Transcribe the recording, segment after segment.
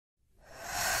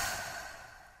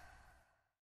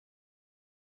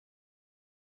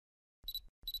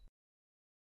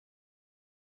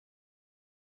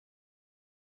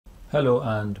Hello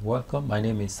and welcome. My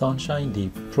name is Sunshine, the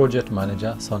project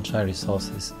manager, Sunshine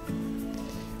Resources.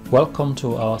 Welcome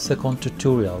to our second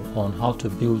tutorial on how to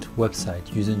build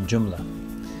website using Joomla.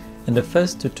 In the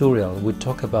first tutorial, we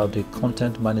talk about the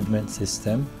content management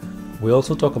system. We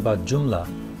also talk about Joomla,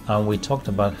 and we talked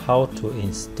about how to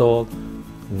install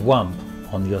WAMP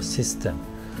on your system.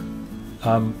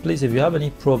 Please, if you have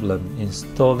any problem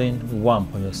installing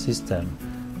WAMP on your system,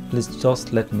 please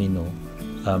just let me know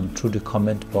through the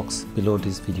comment box below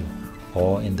this video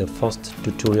or in the first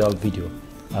tutorial video,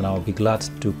 and I'll be glad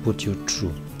to put you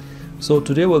through. So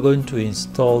today we're going to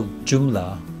install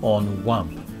Joomla on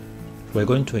WAMP. We're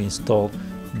going to install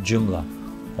Joomla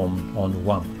on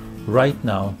WAMP. Right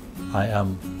now I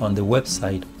am on the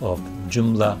website of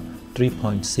Joomla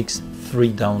 3.6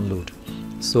 free download.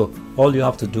 So all you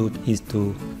have to do is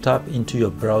to tap into your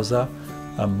browser,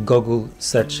 Google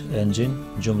search engine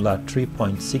Joomla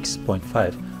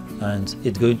 3.6.5, and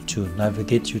it's going to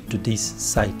navigate you to this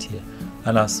site here.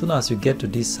 And as soon as you get to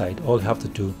this site, all you have to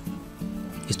do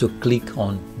is to click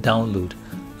on download,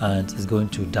 and it's going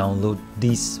to download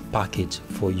this package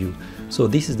for you. So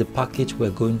this is the package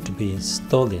we're going to be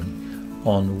installing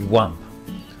on WAMP.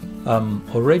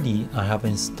 Already I have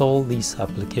installed this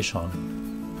application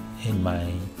in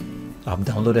my I've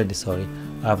downloaded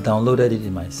it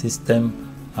in my system,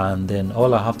 and then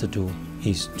all I have to do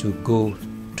is to go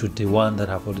to the one that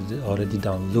I've already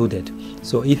downloaded.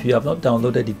 So if you have not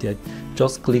downloaded it yet,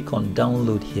 just click on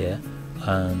download here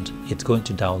and it's going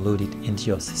to download it into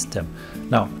your system.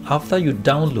 Now after you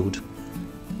download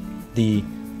the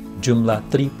Joomla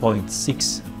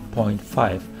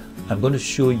 3.6.5, I'm going to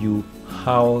show you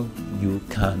how you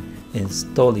can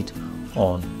install it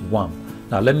on WAMP.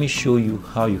 Now let me show you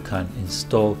how you can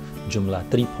install Joomla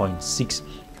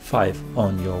 3.6.5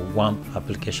 on your WAMP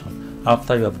application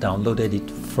after you have downloaded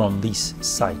it from this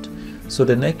site. So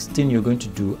the next thing you're going to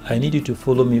do, I need you to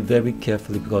follow me very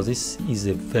carefully, because this is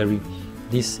a very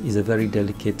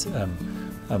delicate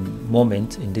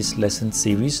moment in this lesson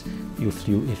series. If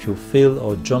you fail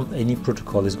or jump any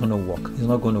protocol, it's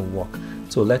not going to work.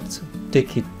 So let's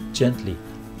take it gently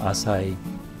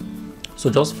So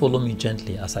just follow me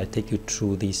gently as I take you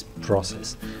through this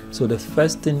process. So the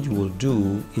first thing you will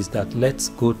do is that let's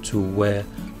go to where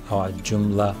our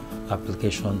Joomla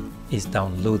application is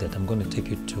downloaded. I'm going to take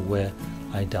you to where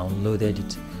I downloaded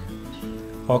it.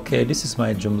 Okay, this is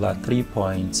my Joomla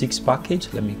 3.6 package.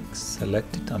 Let me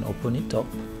select it and open it up.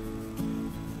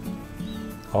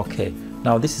 Okay,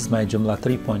 now this is my Joomla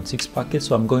 3.6 package.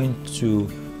 So I'm going to,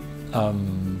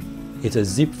 it's a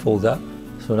zip folder.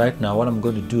 So right now what I'm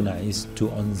going to do now is to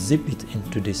unzip it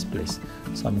into this place.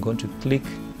 So I'm going to click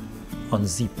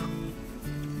unzip.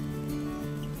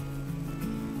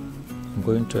 I'm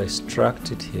going to extract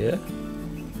it here.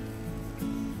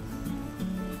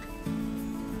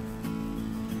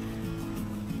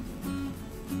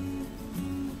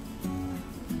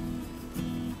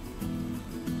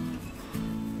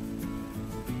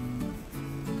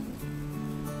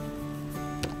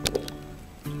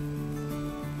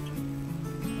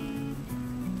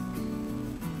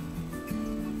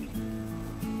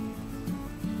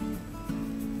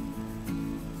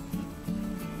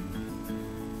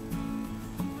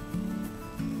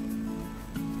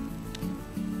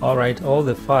 Alright, all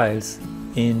the files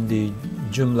in the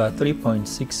Joomla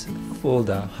 3.6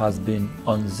 folder has been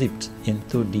unzipped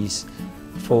into this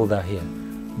folder here,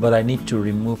 but I need to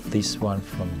remove this one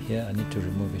from here. I need to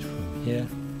remove it from here.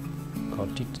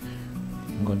 Got it.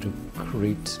 I'm going to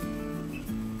create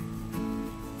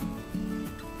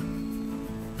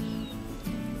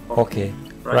okay,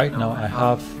 right now I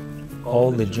have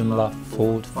all the Joomla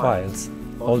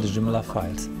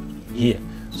files here.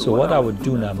 So what I would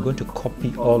do now, I'm going to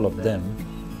copy all of them.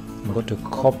 I'm going to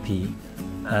copy,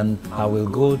 and I will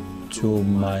go to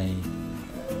my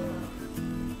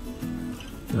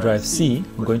drive C.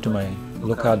 I'm going to my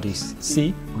local disk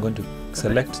C. I'm going to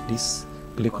select this,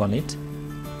 click on it,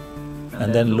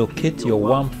 and then locate your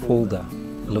WAMP folder.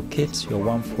 Locate your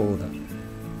WAMP folder.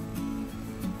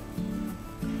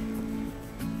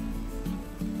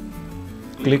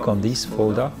 Click on this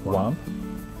folder, WAMP.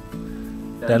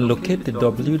 Then locate the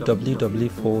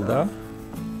www folder.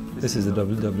 This is the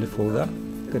www folder.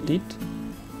 Get it.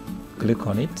 Click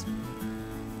on it.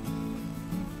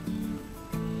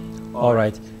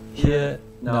 Alright, here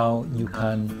now you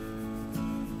can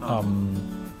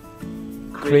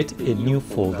create a new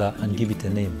folder and give it a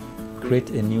name. Create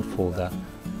a new folder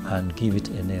and give it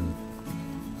a name.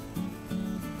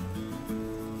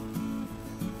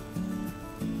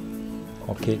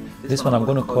 Okay, this one I'm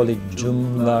going to call it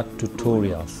Joomla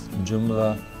Tutorials.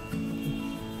 Joomla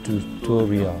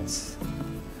Tutorials.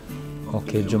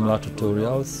 Okay, Joomla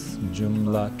tutorials.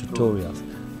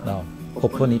 Now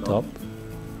open it up.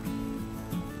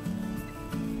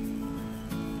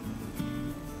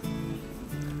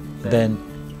 Then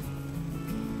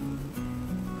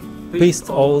paste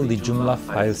all the Joomla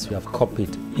files you have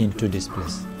copied into this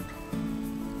place.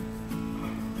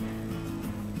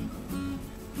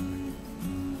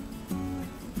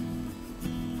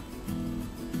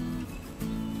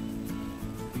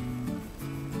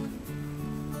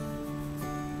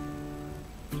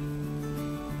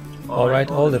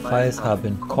 Alright, all the files have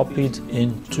been copied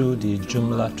into the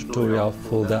Joomla tutorial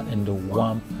folder in the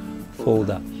WAMP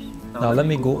folder. Now let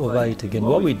me go over it again.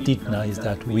 What we did now is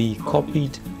that we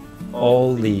copied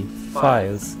all the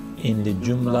files in the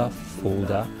Joomla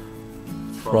folder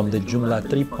from the Joomla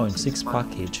 3.6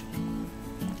 package,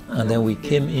 and then we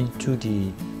came into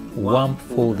the WAMP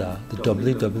folder, the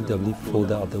www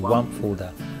folder of the WAMP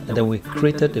folder, and then we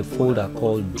created a folder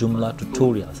called Joomla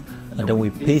tutorials, and then we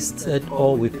pasted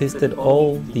all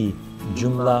the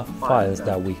Joomla files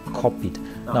that we copied.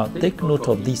 Now take note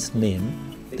of this name.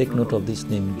 Take note of this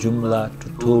name, Joomla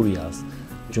tutorials.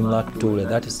 Joomla tutorial,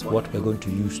 that is what we're going to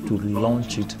use to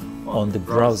launch it on the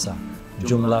browser.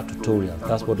 Joomla tutorial,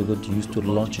 that's what we're going to use to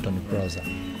launch it on the browser.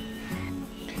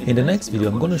 In the next video,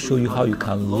 I'm going to show you how you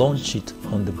can launch it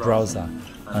on the browser,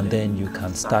 and then you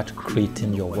can start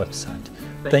creating your website.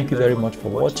 Thank you very much for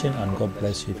watching, and God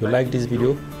bless you. If you like this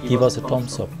video, give us a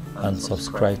thumbs up and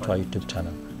subscribe to our YouTube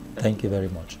channel. Thank you very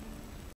much.